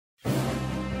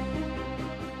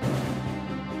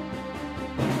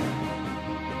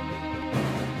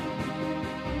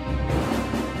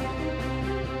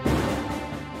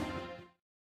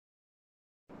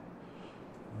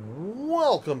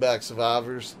Welcome back,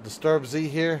 survivors. Disturb Z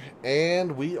here,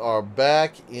 and we are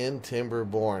back in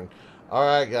Timberborn.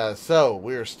 Alright, guys, so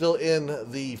we are still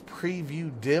in the preview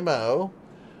demo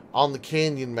on the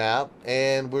canyon map,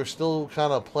 and we're still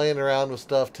kind of playing around with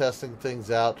stuff, testing things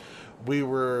out. We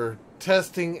were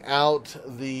testing out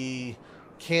the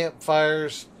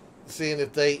campfires, seeing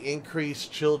if they increase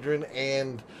children,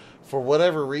 and for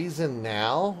whatever reason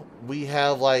now, we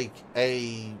have like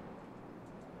a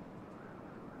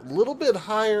little bit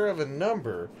higher of a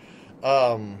number.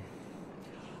 I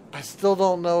still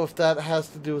don't know if that has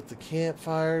to do with the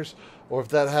campfires or if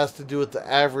that has to do with the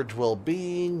average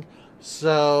well-being.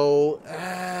 So,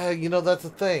 that's a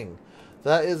thing.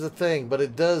 That is a thing, but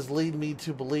it does lead me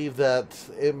to believe that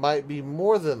it might be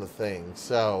more than a thing.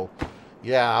 So,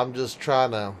 yeah, I'm just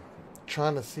trying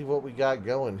to see what we got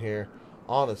going here,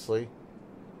 honestly.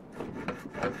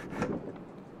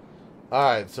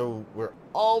 Alright, so we're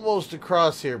almost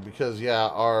across here because, yeah,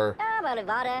 our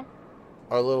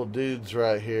little dudes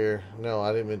right here. No,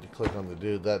 I didn't mean to click on the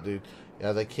dude. That dude.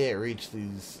 Yeah, they can't reach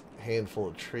these handful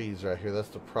of trees right here. That's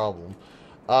the problem.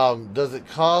 Does it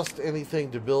cost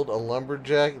anything to build a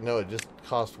lumberjack? No, it just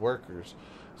costs workers.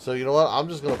 So, you know what? I'm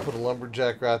just going to put a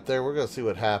lumberjack right there. We're going to see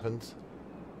what happens.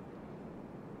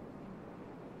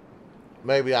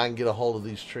 Maybe I can get a hold of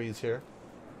these trees here.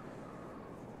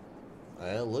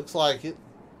 It looks like it.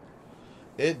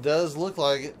 It does look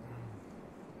like it.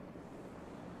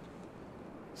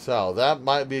 So, that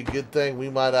might be a good thing. We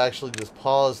might actually just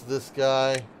pause this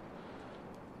guy.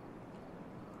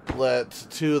 Let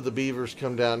two of the beavers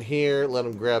come down here. Let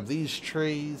them grab these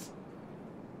trees.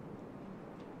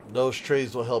 Those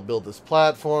trees will help build this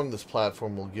platform. This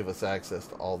platform will give us access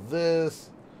to all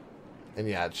this. And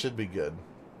yeah, it should be good.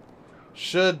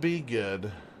 Should be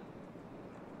good.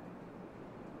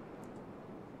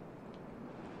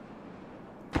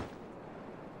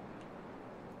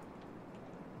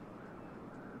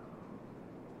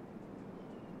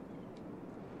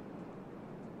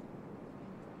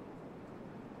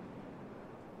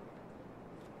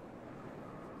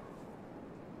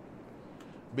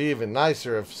 Be even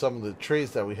nicer if some of the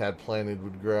trees that we had planted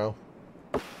would grow.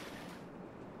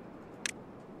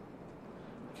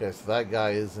 Okay, so that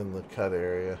guy is in the cut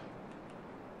area.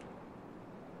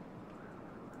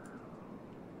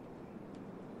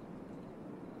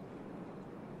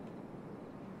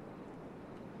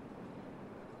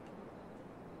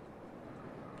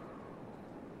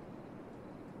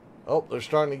 Oh, they're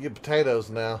starting to get potatoes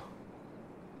now.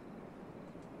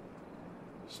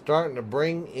 Starting to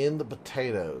bring in the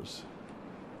potatoes.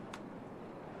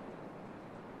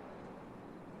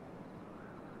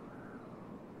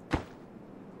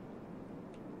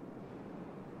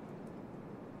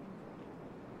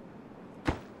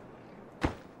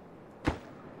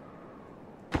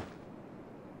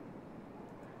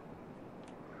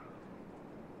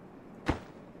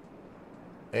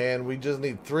 And we just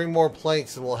need 3 more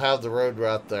planks and we'll have the road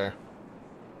right there.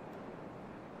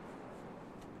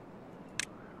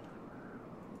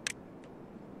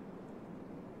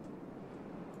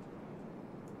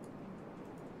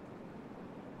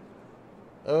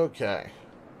 Okay.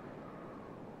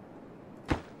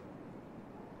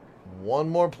 1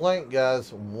 more plank,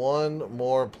 guys. 1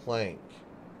 more plank.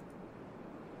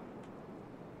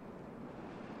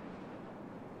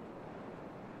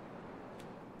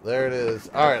 There it is.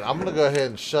 Alright, I'm going to go ahead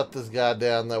and shut this guy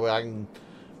down. That way I can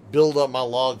build up my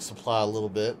log supply a little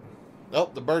bit. Oh,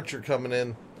 the birch are coming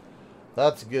in.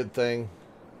 That's a good thing.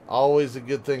 Always a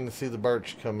good thing to see the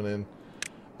birch coming in.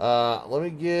 Let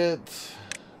me get...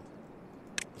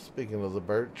 Speaking of the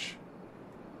birch.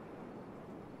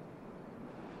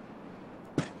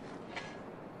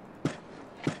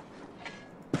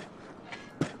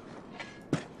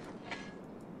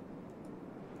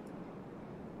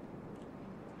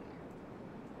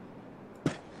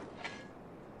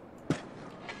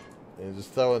 And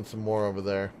just throw in some more over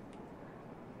there.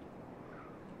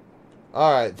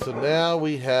 Alright, so now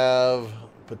we have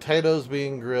potatoes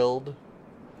being grilled.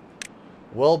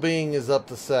 Well-being is up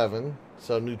to 7.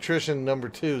 So nutrition number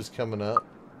 2 is coming up.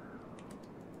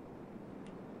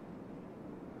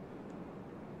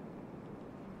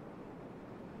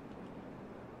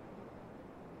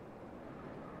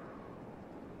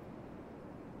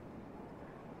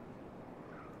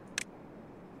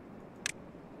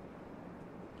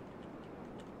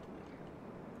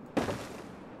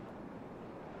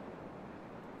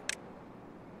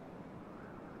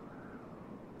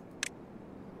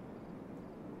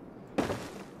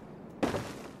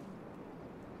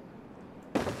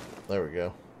 There we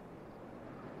go.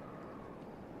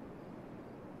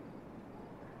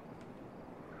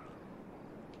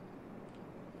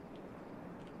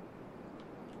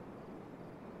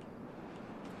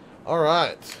 All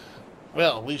right.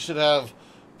 Well, we should have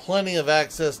plenty of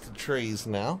access to trees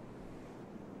now.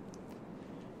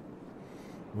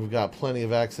 We've got plenty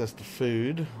of access to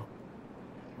food.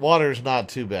 Water's not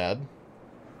too bad.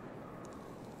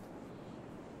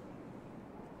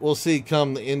 We'll see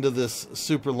come the end of this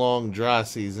super long dry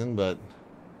season, but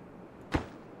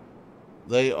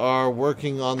they are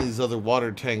working on these other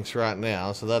water tanks right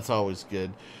now, so that's always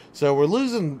good. So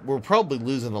we're probably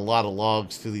losing a lot of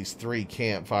logs to these 3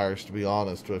 campfires, to be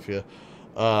honest with you.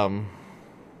 I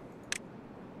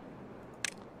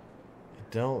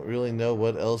don't really know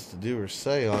what else to do or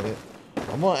say on it.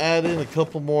 I'm going to add in a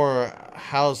couple more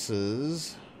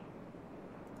houses.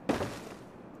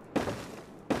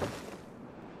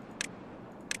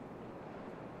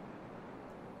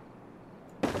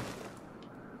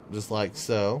 Just like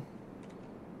so.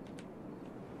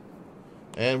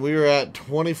 And we were at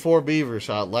 24 beaver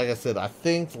shot. Like I said, I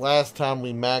think last time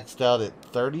we maxed out at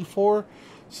 34.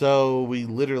 So we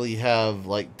literally have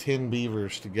like 10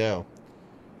 beavers to go.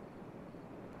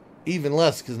 Even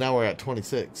less because now we're at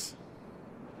 26.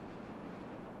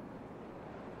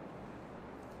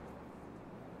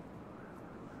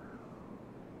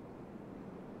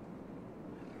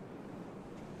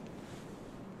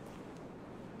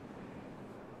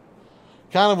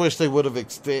 Kind of wish they would have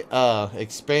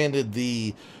expanded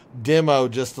the demo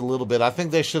just a little bit. I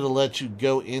think they should have let you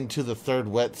go into the 3rd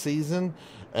wet season,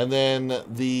 and then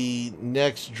the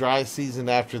next dry season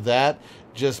after that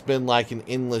just been like an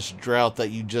endless drought that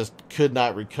you just could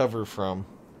not recover from.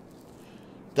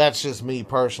 That's just me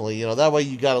personally. You know, that way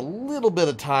you got a little bit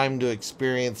of time to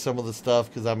experience some of the stuff,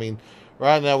 because I mean,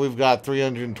 right now we've got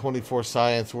 324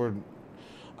 science.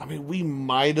 We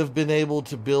might have been able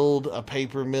to build a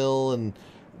paper mill and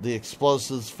the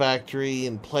explosives factory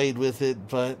and played with it,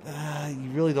 but you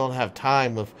really don't have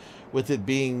time with it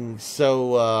being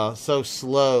so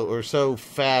slow, or so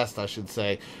fast, I should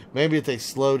say. Maybe if they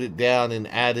slowed it down and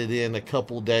added in a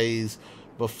couple days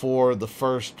before the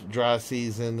first dry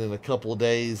season and a couple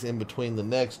days in between the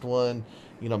next one,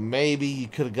 you know, maybe you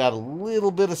could have got a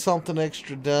little bit of something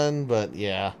extra done, but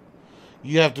yeah.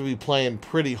 You have to be playing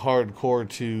pretty hardcore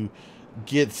to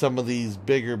get some of these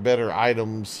bigger, better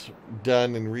items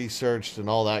done and researched and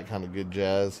all that kind of good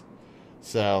jazz.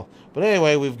 So, but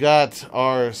anyway, we've got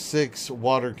our 6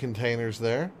 water containers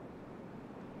there.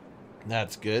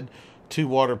 That's good. 2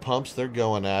 water pumps, they're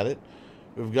going at it.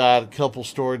 We've got a couple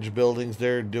storage buildings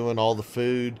there doing all the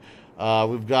food.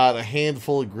 We've got a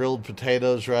handful of grilled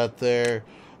potatoes right there.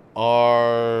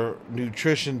 Our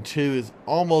nutrition 2 is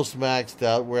almost maxed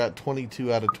out. We're at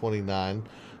 22 out of 29.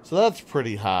 So that's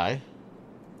pretty high.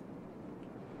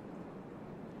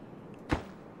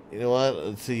 You know what?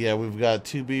 Let's see. Yeah, we've got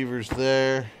 2 beavers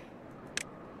there.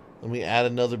 Let me add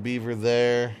another beaver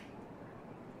there.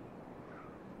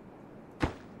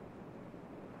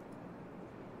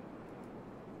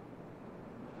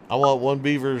 I want 1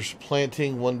 beaver's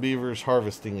planting, 1 beaver's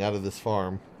harvesting out of this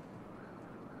farm.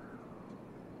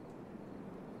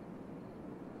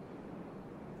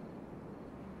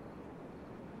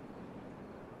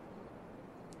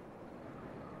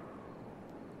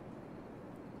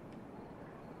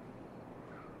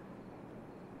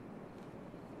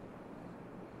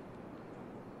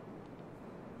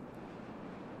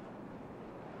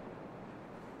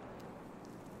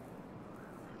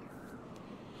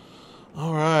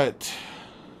 All right.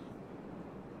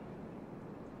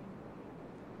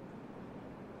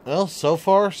 Well, so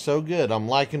far, so good. I'm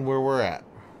liking where we're at.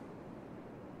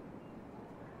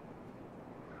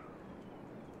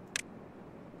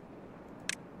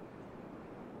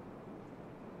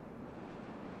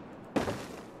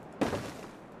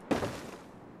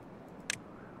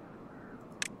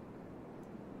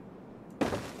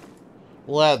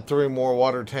 We'll add 3 more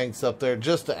water tanks up there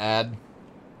just to add.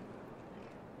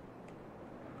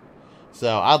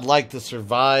 So I'd like to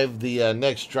survive the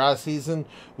next dry season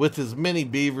with as many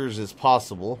beavers as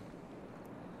possible.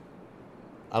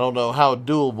 I don't know how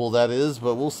doable that is,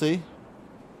 but we'll see.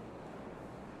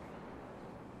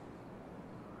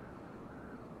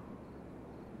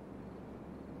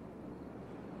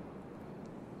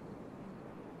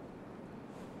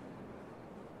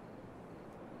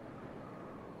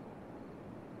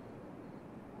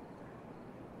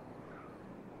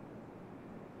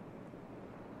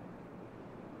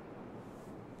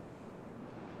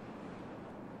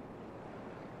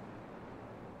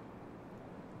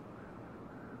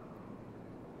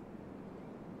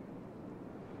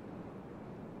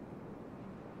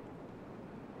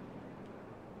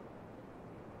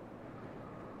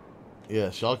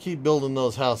 Yes, y'all keep building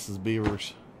those houses,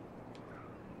 beavers.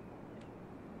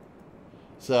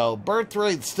 So birth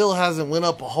rate still hasn't went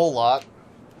up a whole lot.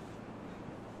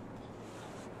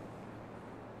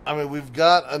 I mean, we've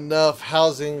got enough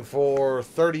housing for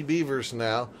 30 beavers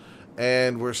now,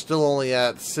 and we're still only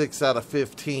at 6 out of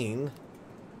 15.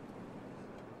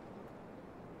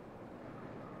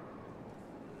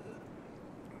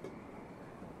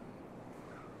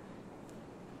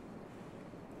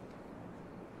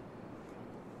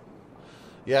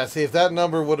 Yeah, see, if that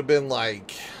number would have been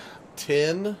like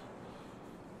 10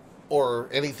 or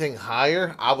anything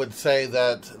higher, I would say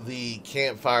that the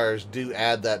campfires do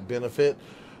add that benefit,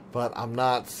 but I'm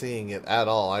not seeing it at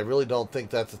all. I really don't think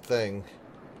that's a thing.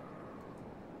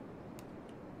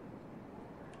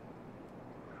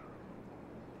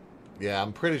 Yeah,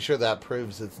 I'm pretty sure that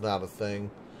proves it's not a thing.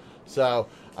 So,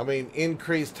 I mean,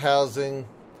 increased housing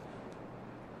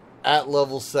at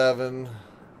level 7.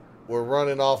 We're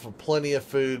running off of plenty of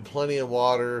food, plenty of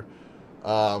water.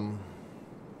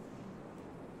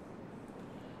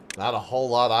 Not a whole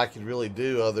lot I could really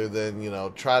do other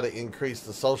than, try to increase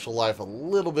the social life a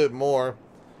little bit more.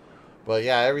 But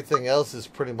yeah, everything else is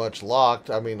pretty much locked.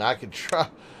 I mean, I could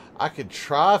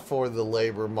try for the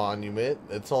labor monument.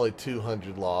 It's only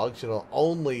 200 logs,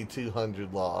 only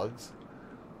 200 logs.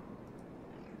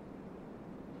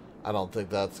 I don't think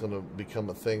that's going to become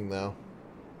a thing though.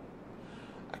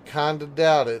 I kind of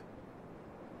doubt it.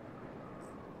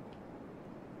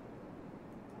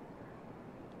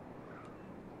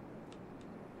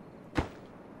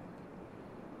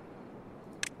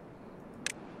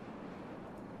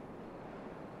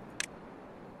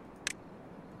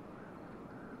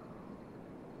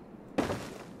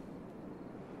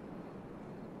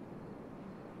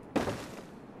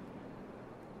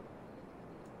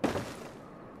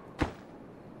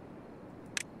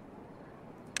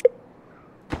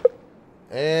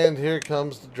 And here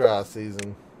comes the dry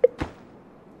season.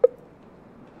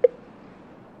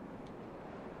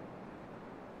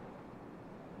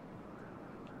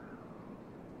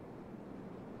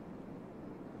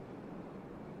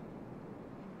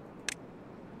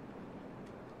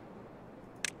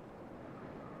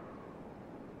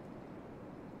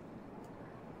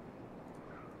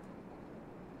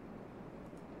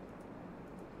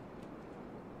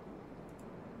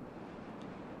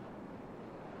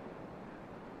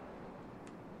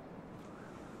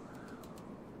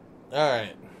 All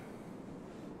right.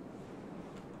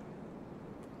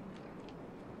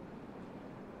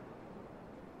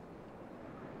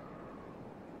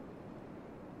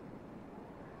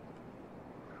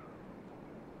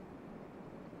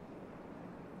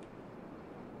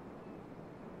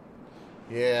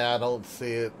 Yeah, I don't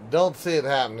see it. Don't see it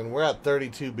happening. We're at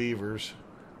 32 beavers.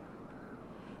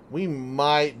 We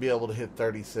might be able to hit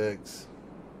 36.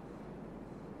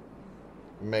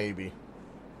 Maybe.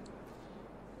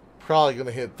 Probably going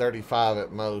to hit 35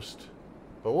 at most.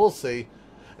 But we'll see.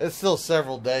 It's still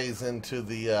several days into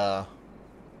the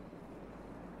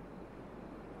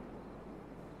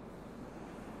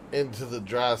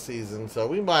dry season, so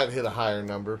we might hit a higher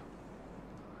number.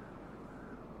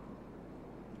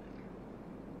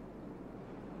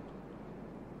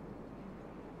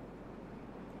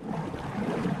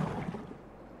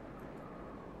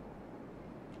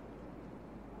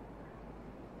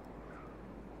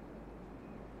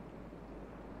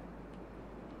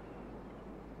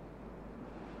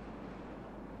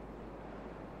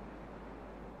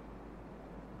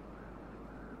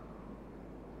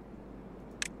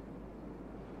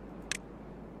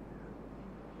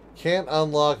 Can't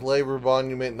unlock labor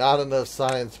monument. Not enough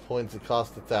science points. It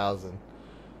cost 1,000.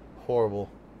 Horrible.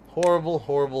 Horrible,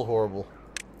 horrible, horrible.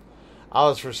 I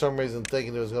was for some reason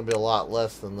thinking it was going to be a lot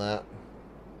less than that.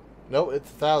 Nope, it's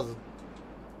 1,000.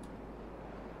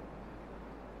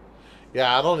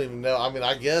 Yeah, I don't even know. I mean,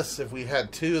 I guess if we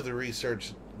had 2 of the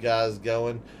research guys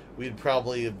going, we'd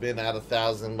probably have been at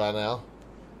 1,000 by now.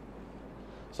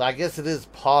 So I guess it is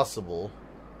possible.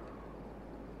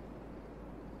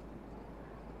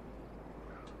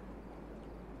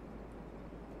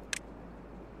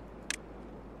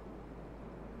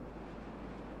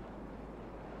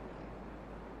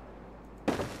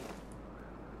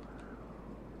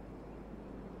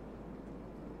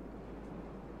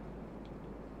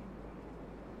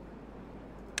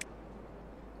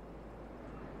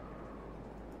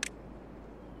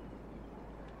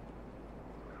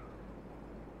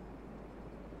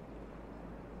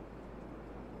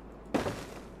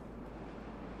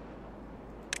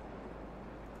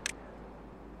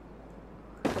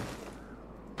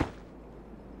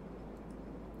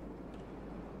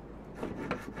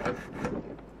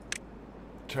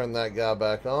 Turn that guy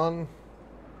back on.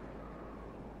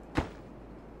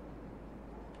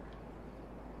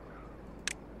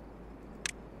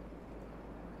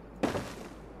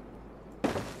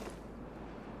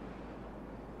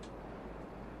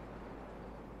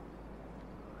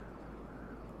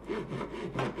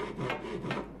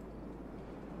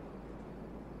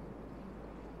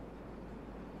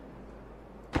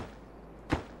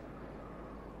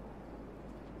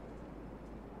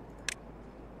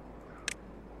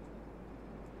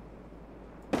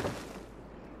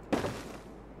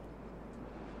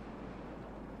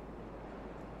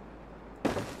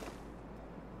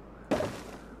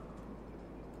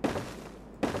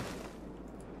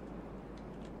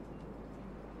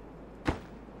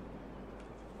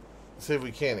 See if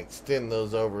we can't extend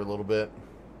those over a little bit.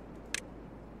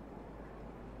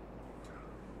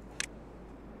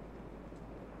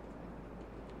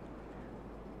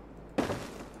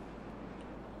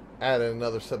 Add in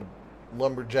another set of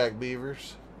lumberjack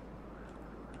beavers.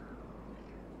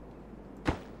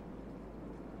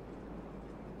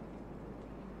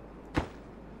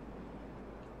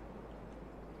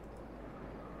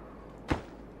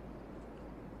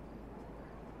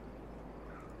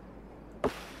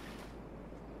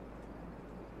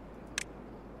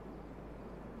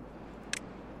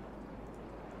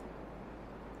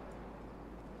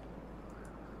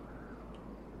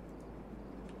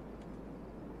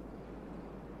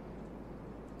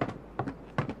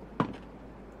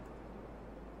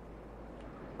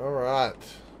 Alright,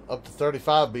 up to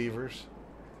 35 beavers.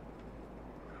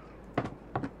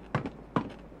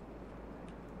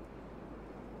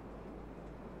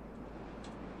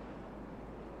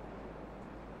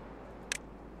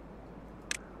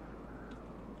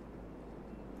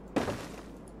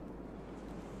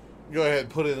 Go ahead and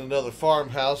put in another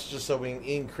farmhouse just so we can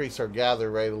increase our gather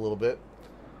rate a little bit.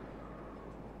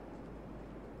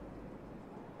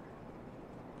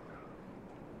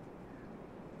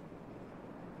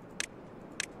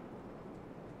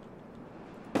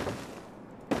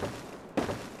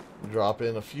 Drop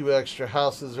in a few extra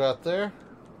houses right there.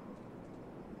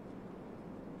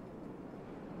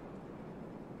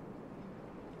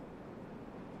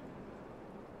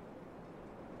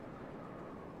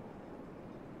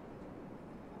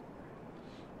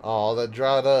 Oh, that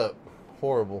dried up.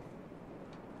 Horrible.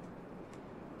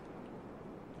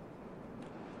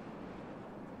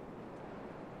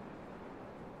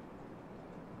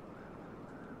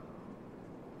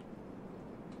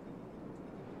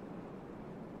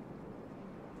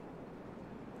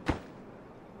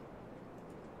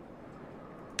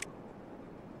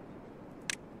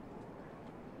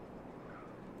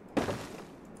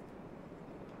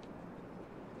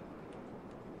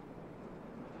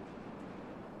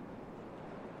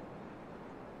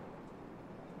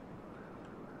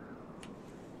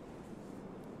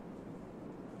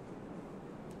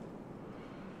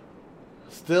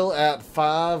 Still at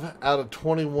 5 out of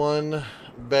 21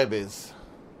 babies.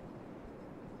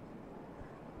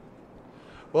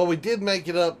 Well, we did make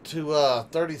it up to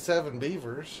 37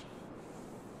 beavers.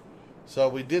 So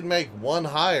we did make one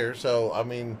higher. So, I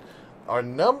mean, our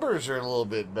numbers are a little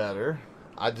bit better.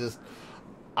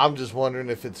 I'm just wondering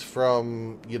if it's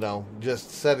from, you know, just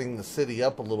setting the city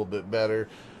up a little bit better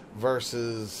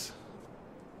versus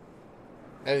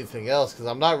anything else. Because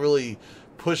I'm not really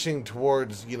pushing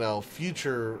towards, you know,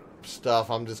 future stuff.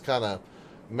 I'm just kind of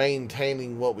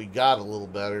maintaining what we got a little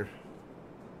better.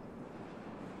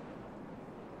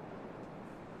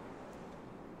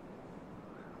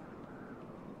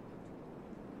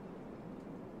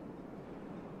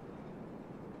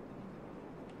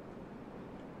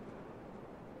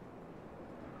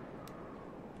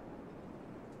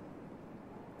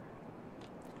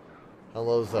 How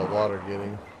low is that water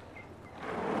getting?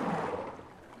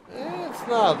 It's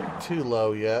not too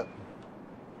low yet.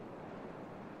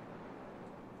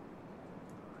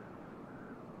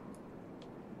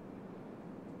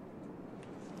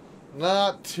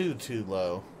 Not too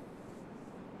low.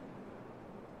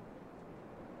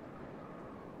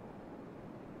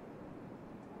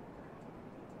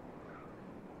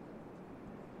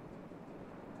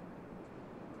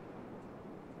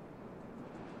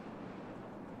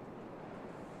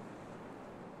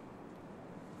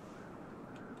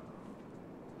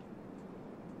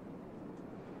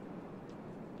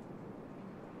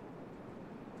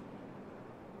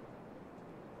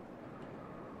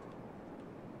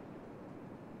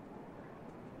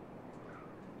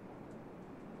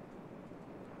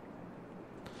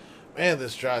 Man,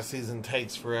 this dry season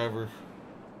takes forever.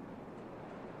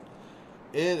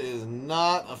 It is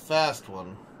not a fast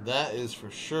one. That is for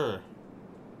sure.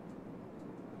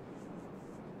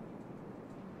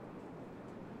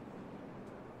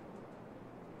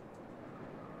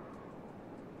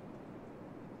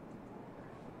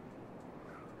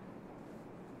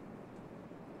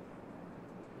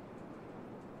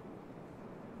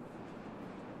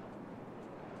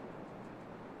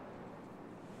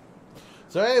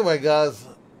 So anyway, guys,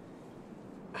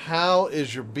 how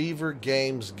is your Beaver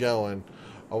games going?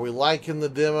 Are we liking the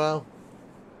demo?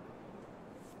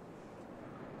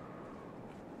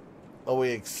 Are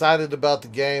we excited about the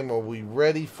game? Are we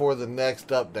ready for the next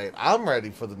update? I'm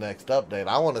ready for the next update.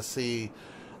 I want to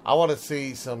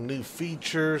see some new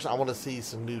features. I want to see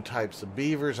some new types of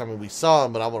beavers. I mean, we saw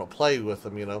them, but I want to play with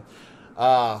them, you know.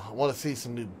 I want to see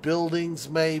some new buildings,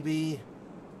 maybe.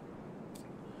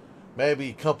 Maybe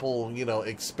a couple, you know,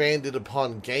 expanded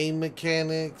upon game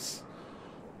mechanics.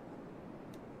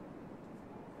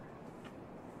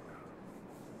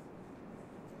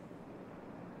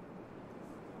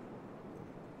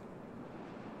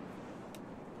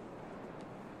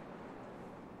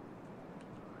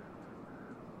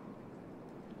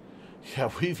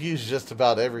 Yeah, we've used just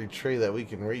about every tree that we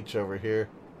can reach over here.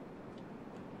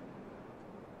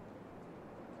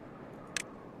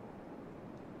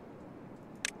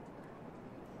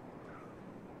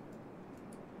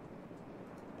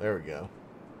 There we go.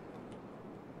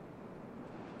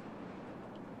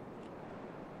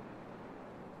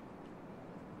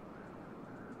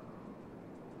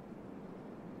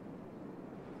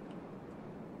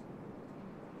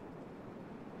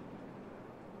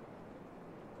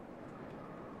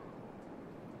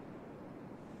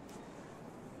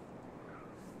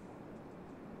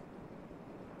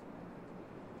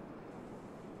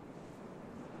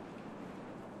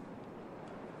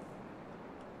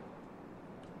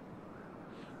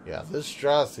 Yeah, this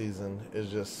dry season is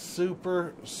just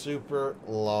super, super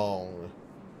long.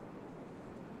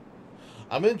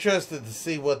 I'm interested to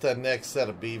see what that next set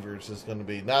of beavers is going to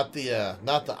be. Not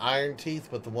the iron teeth,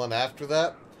 but the one after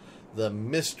that, the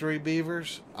mystery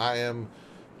beavers. I am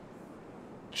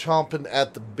chomping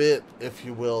at the bit, if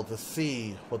you will, to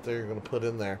see what they're going to put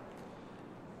in there.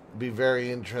 Be very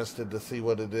interested to see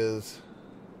what it is.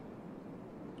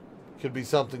 Could be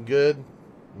something good.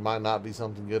 Might not be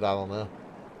something good. I don't know.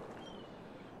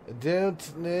 I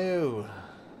don't know.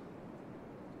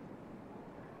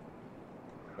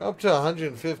 Up to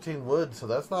 115 wood, so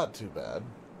that's not too bad.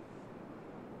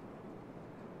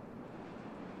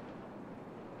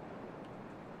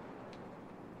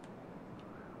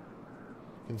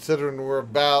 Considering we're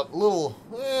about little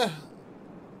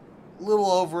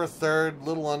over a third,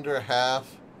 little under a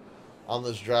half on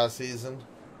this dry season.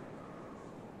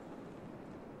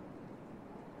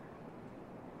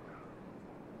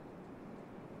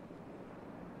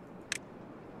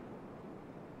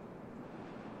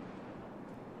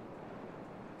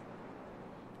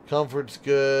 Comfort's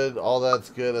good, all that's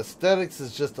good. Aesthetics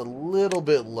is just a little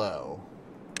bit low.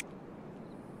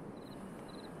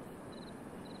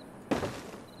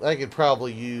 I could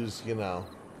probably use, you know,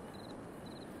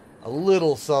 a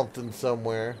little something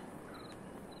somewhere.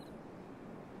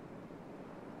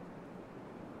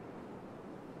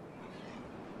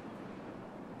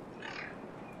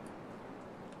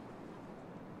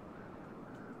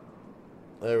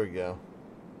 There we go.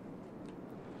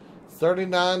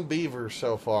 39 beavers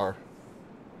so far.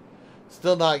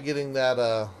 Still not getting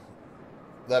that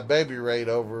that baby rate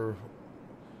over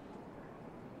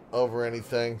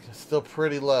anything. Still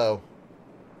pretty low.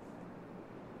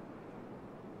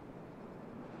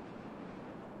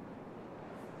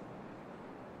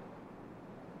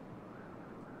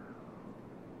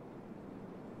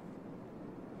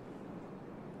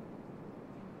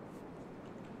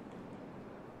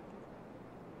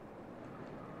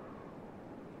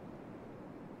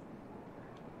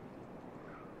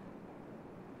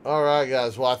 Alright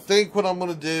guys, well I think what I'm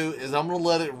going to do is I'm going to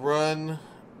let it run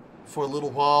for a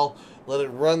little while, let it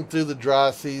run through the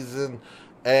dry season,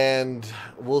 and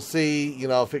we'll see, you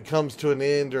know, if it comes to an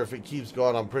end or if it keeps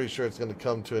going. I'm pretty sure it's going to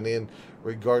come to an end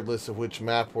regardless of which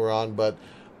map we're on, but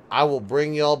I will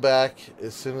bring y'all back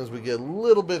as soon as we get a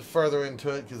little bit further into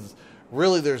it, because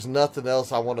really there's nothing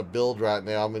else I want to build right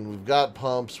now. I mean, we've got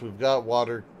pumps, we've got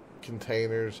water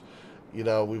containers, you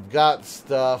know, we've got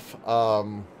stuff.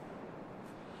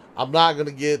 I'm not going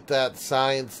to get that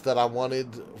science that I wanted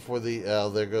for the...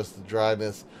 there goes the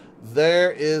dryness.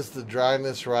 There is the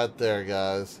dryness right there,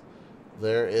 guys.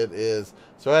 There it is.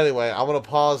 So anyway, I'm going to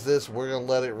pause this. We're going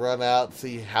to let it run out,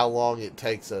 see how long it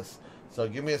takes us. So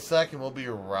give me a second. We'll be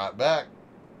right back.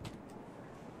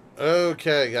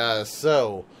 Okay, guys.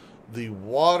 So the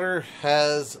water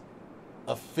has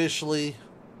officially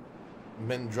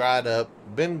been dried up,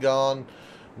 been gone.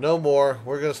 No more.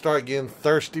 We're going to start getting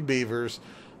thirsty beavers.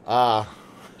 I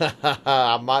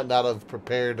might not have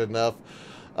prepared enough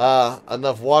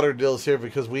water deals here,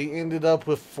 because we ended up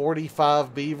with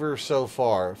 45 beavers so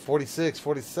far. 46,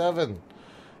 47.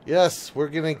 Yes, we're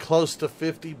getting close to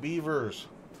 50 beavers.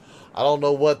 I don't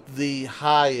know what the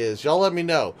high is. Y'all let me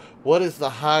know. What is the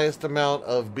highest amount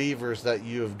of beavers that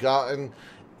you have gotten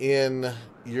in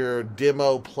your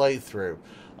demo playthrough?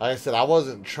 Like I said, I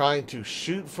wasn't trying to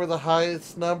shoot for the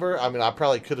highest number. I mean, I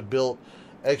probably could have built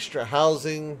extra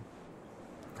housing.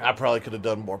 I probably could have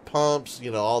done more pumps,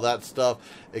 you know, all that stuff.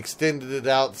 Extended it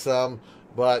out some.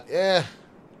 But,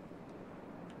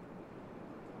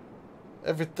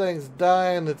 everything's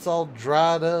dying. It's all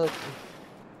dried up.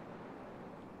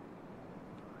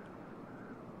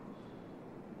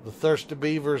 The thirsty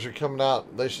beavers are coming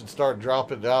out. They should start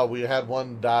dropping. Oh, we had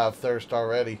one die of thirst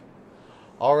already.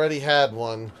 Already had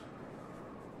one.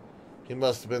 He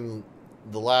must have been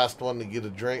the last one to get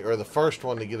a drink, or the first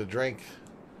one to get a drink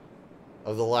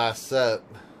of the last set.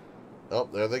 Oh,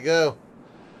 there they go.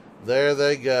 There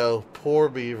they go. Poor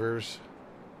beavers.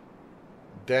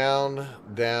 Down,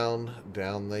 down,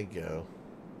 down they go.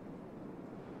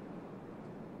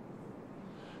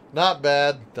 Not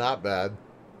bad. Not bad.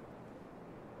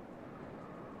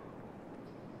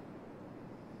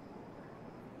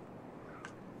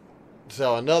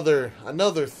 So another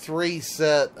three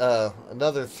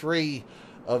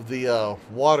of the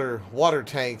water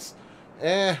tanks.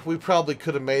 We probably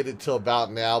could have made it till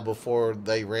about now before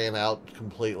they ran out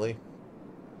completely.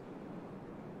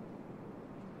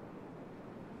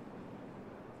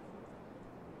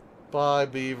 Bye,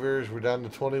 beavers. We're down to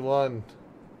 21.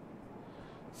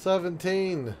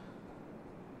 17.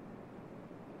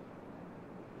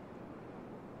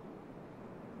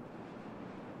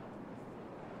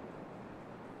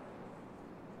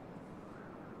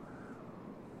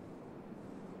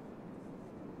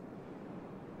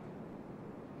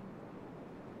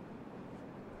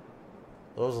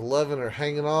 Those 11 are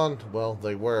hanging on. Well,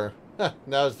 they were.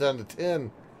 Now it's down to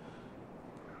 10.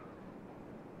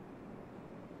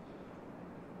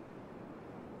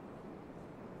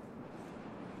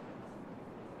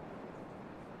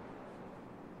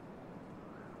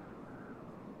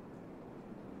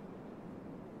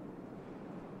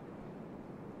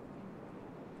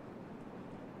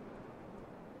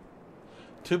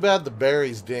 Too bad the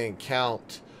berries didn't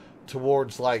count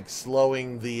towards like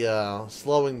slowing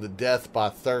the death by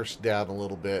thirst down a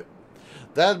little bit.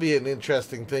 That'd be an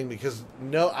interesting thing, because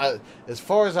as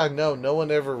far as I know, no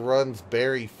one ever runs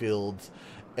berry fields.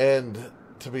 And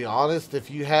to be honest, if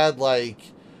you had like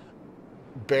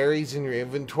berries in your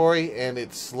inventory and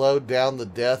it slowed down the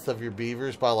death of your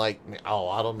beavers by like, oh,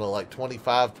 I don't know, like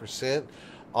 25%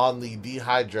 on the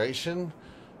dehydration,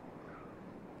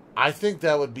 I think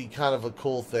that would be kind of a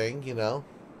cool thing, you know.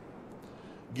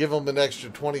 Give them an extra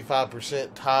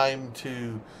 25% time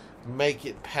to make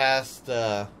it past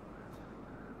where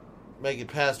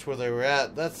they were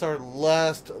at. That's our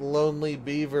last lonely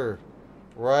beaver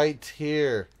right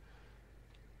here.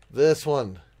 This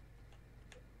one.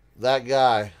 That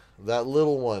guy. That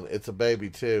little one. It's a baby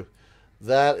too.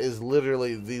 That is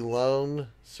literally the lone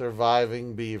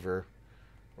surviving beaver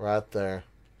right there.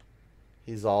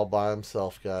 He's all by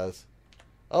himself, guys.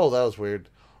 Oh, that was weird.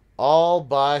 All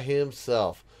by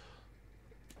himself.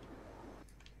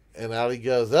 And out he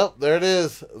goes. Oh, there it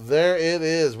is. There it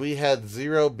is. We had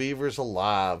 0 beavers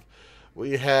alive.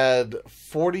 We had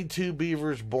 42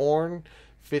 beavers born.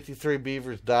 53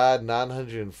 beavers died.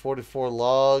 944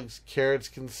 logs. Carrots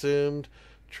consumed.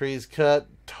 Trees cut.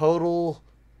 Total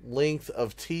length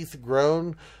of teeth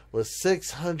grown was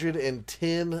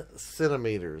 610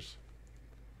 centimeters.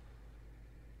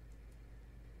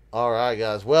 Alright,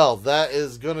 guys. Well, that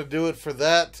is going to do it for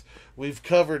that. We've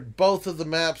covered both of the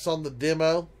maps on the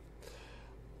demo.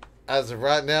 As of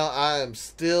right now, I am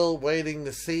still waiting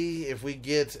to see if we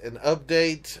get an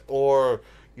update or,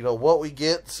 you know, what we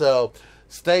get. So,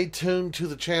 stay tuned to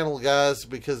the channel, guys,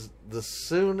 because as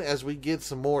soon as we get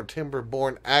some more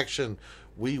Timberborn action,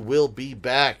 we will be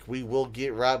back. We will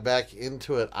get right back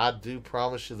into it. I do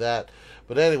promise you that.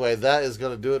 But anyway, that is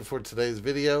going to do it for today's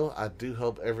video. I do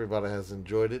hope everybody has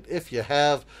enjoyed it. If you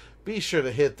have, be sure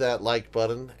to hit that like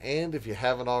button. And if you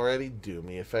haven't already, do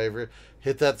me a favor.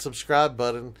 Hit that subscribe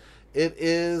button. It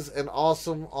is an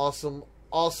awesome, awesome,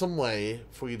 awesome way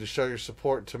for you to show your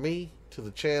support to me, to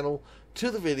the channel,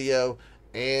 to the video,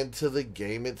 and to the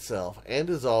game itself. And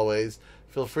as always,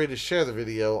 feel free to share the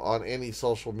video on any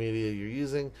social media you're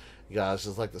using. You guys,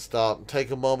 just like to stop and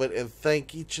take a moment and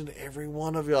thank each and every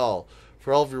one of y'all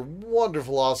for all of your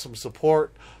wonderful, awesome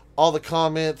support, all the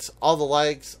comments, all the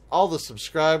likes, all the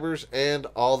subscribers, and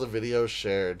all the videos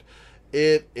shared.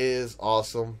 It is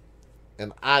awesome,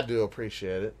 and I do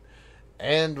appreciate it.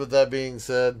 And with that being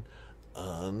said,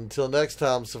 until next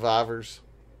time, survivors,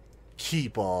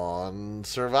 keep on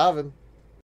surviving.